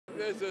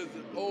this is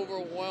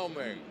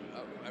overwhelming.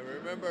 I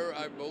remember,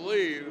 I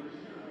believe,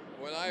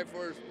 when I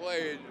first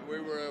played, we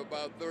were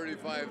about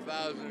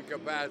 35,000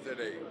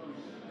 capacity.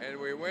 And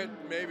we went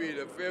maybe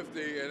to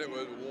 50, and it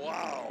was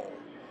wow.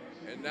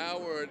 And now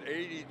we're at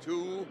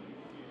 82,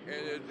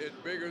 and it's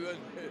bigger than,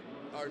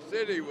 our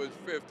city was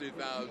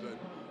 50,000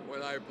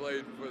 when I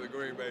played for the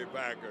Green Bay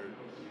Packers.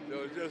 So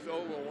it's just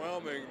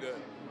overwhelming, the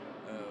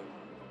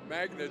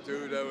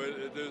magnitude of it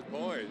at this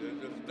point.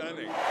 It's just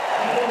stunning.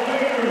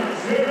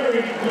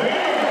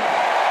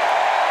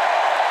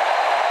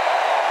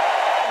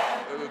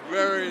 It was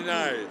very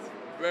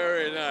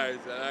nice,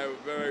 and I was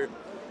very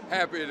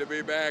happy to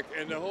be back.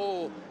 And the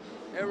whole,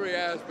 every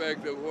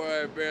aspect of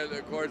where I've been,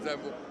 of course,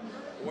 I'm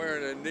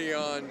wearing a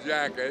neon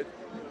jacket.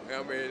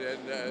 I mean,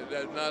 and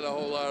there's not a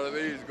whole lot of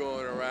these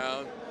going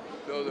around.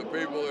 So the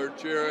people are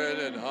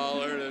cheering and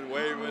hollering and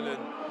waving, and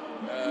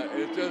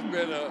it's just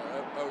been a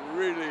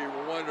really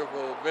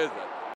wonderful visit.